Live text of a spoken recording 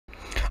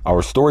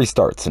Our story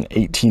starts in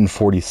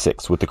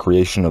 1846 with the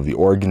creation of the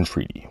Oregon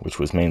Treaty, which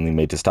was mainly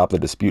made to stop the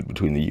dispute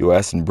between the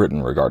US and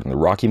Britain regarding the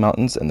Rocky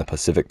Mountains and the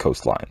Pacific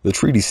coastline. The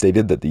treaty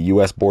stated that the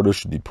US border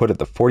should be put at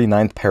the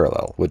 49th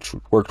parallel, which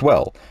worked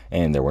well,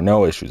 and there were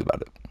no issues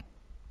about it,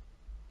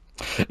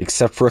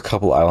 except for a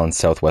couple islands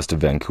southwest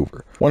of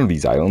Vancouver. One of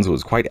these islands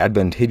was quite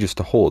advantageous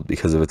to hold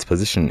because of its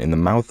position in the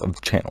mouth of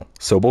the channel,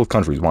 so both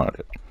countries wanted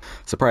it.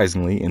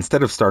 Surprisingly,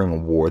 instead of starting a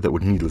war that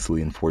would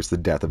needlessly enforce the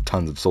death of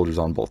tons of soldiers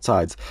on both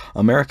sides,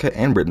 America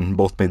and Britain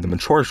both made the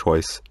mature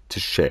choice to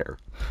share.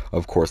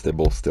 Of course, they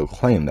both still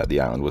claimed that the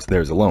island was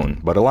theirs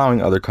alone, but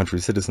allowing other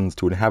countries' citizens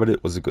to inhabit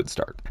it was a good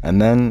start.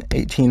 And then,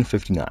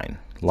 1859.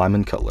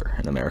 Lyman Cutler,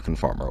 an American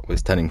farmer,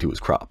 was tending to his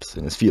crops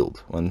in his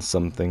field when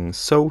something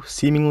so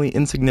seemingly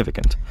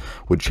insignificant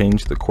would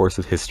change the course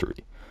of history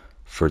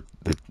for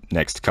the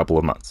next couple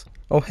of months.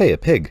 Oh hey, a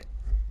pig.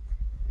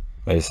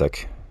 Wait a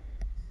sec.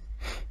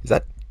 Is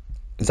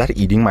that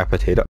eating my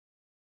potato?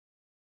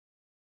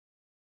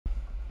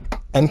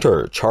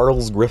 Enter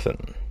Charles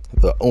Griffin,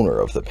 the owner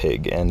of the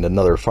pig and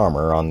another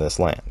farmer on this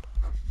land.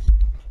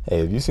 Hey,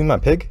 have you seen my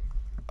pig?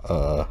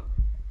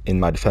 In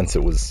my defense,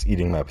 it was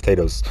eating my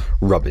potatoes.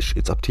 Rubbish.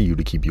 It's up to you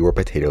to keep your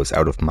potatoes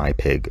out of my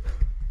pig.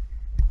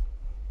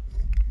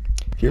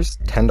 Here's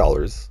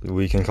 $10.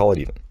 We can call it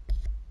even.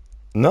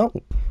 No.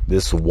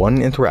 This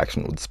one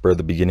interaction would spur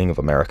the beginning of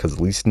America's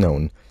least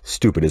known,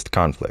 stupidest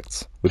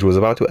conflicts, which was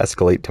about to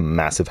escalate to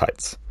massive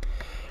heights.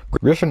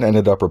 Griffin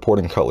ended up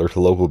reporting Cutler to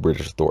local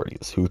British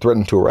authorities, who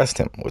threatened to arrest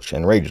him, which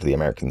enraged the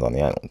Americans on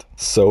the island.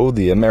 So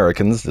the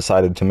Americans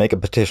decided to make a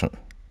petition.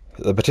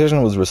 The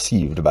petition was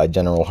received by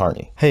General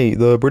Harney. Hey,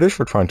 the British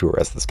were trying to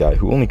arrest this guy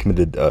who only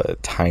committed a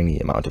tiny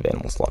amount of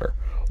animal slaughter.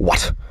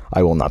 What?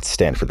 I will not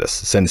stand for this.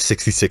 Send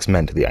 66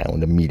 men to the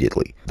island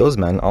immediately. Those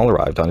men all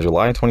arrived on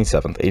July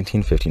 27th,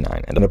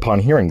 1859, and upon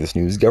hearing this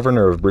news,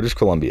 Governor of British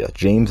Columbia,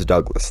 James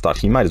Douglas, thought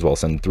he might as well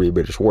send 3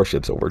 British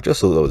warships over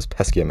just so those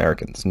pesky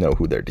Americans know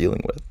who they're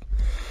dealing with.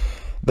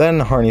 Then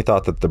Harney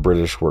thought that the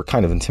British were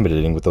kind of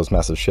intimidating with those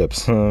massive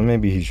ships.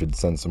 Maybe he should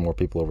send some more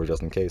people over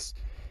just in case.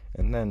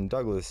 And then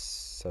Douglas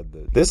said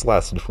that this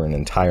lasted for an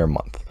entire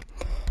month,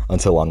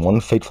 until on one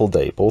fateful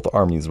day both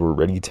armies were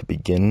ready to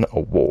begin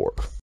a war.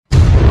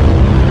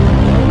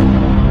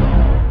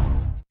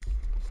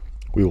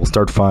 We will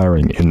start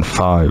firing in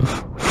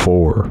 5,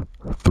 4,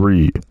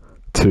 3,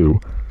 2.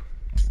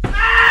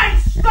 Hey,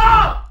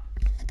 stop!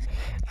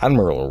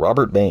 Admiral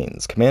Robert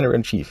Baines,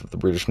 Commander-in-Chief of the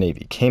British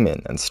Navy, came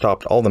in and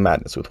stopped all the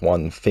madness with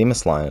one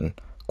famous line,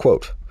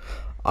 quote,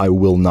 "I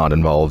will not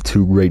involve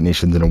 2 great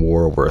nations in a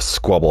war over a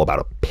squabble about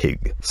a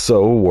pig."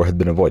 So, war had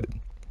been avoided.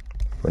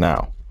 For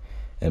now.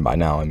 And by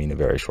now, I mean a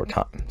very short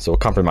time. So a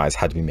compromise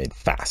had to be made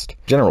fast.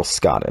 General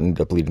Scott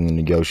ended up leading the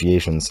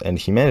negotiations, and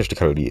he managed to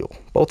cut a deal.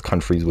 Both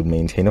countries would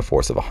maintain a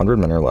force of 100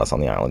 men or less on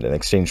the island in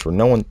exchange for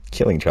no one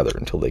killing each other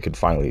until they could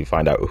finally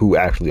find out who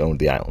actually owned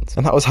the islands.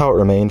 And that was how it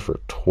remained for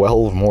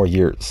 12 more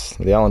years.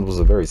 The island was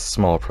a very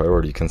small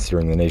priority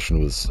considering the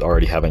nation was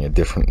already having a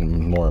different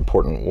and more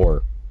important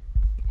war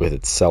with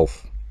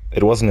itself.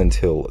 It wasn't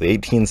until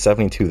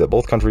 1872 that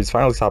both countries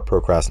finally stopped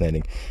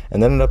procrastinating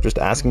and ended up just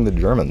asking the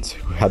Germans,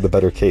 who had the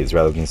better case,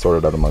 rather than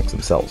sort it out amongst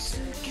themselves.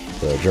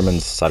 The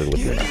Germans sided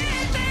with the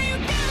Americans.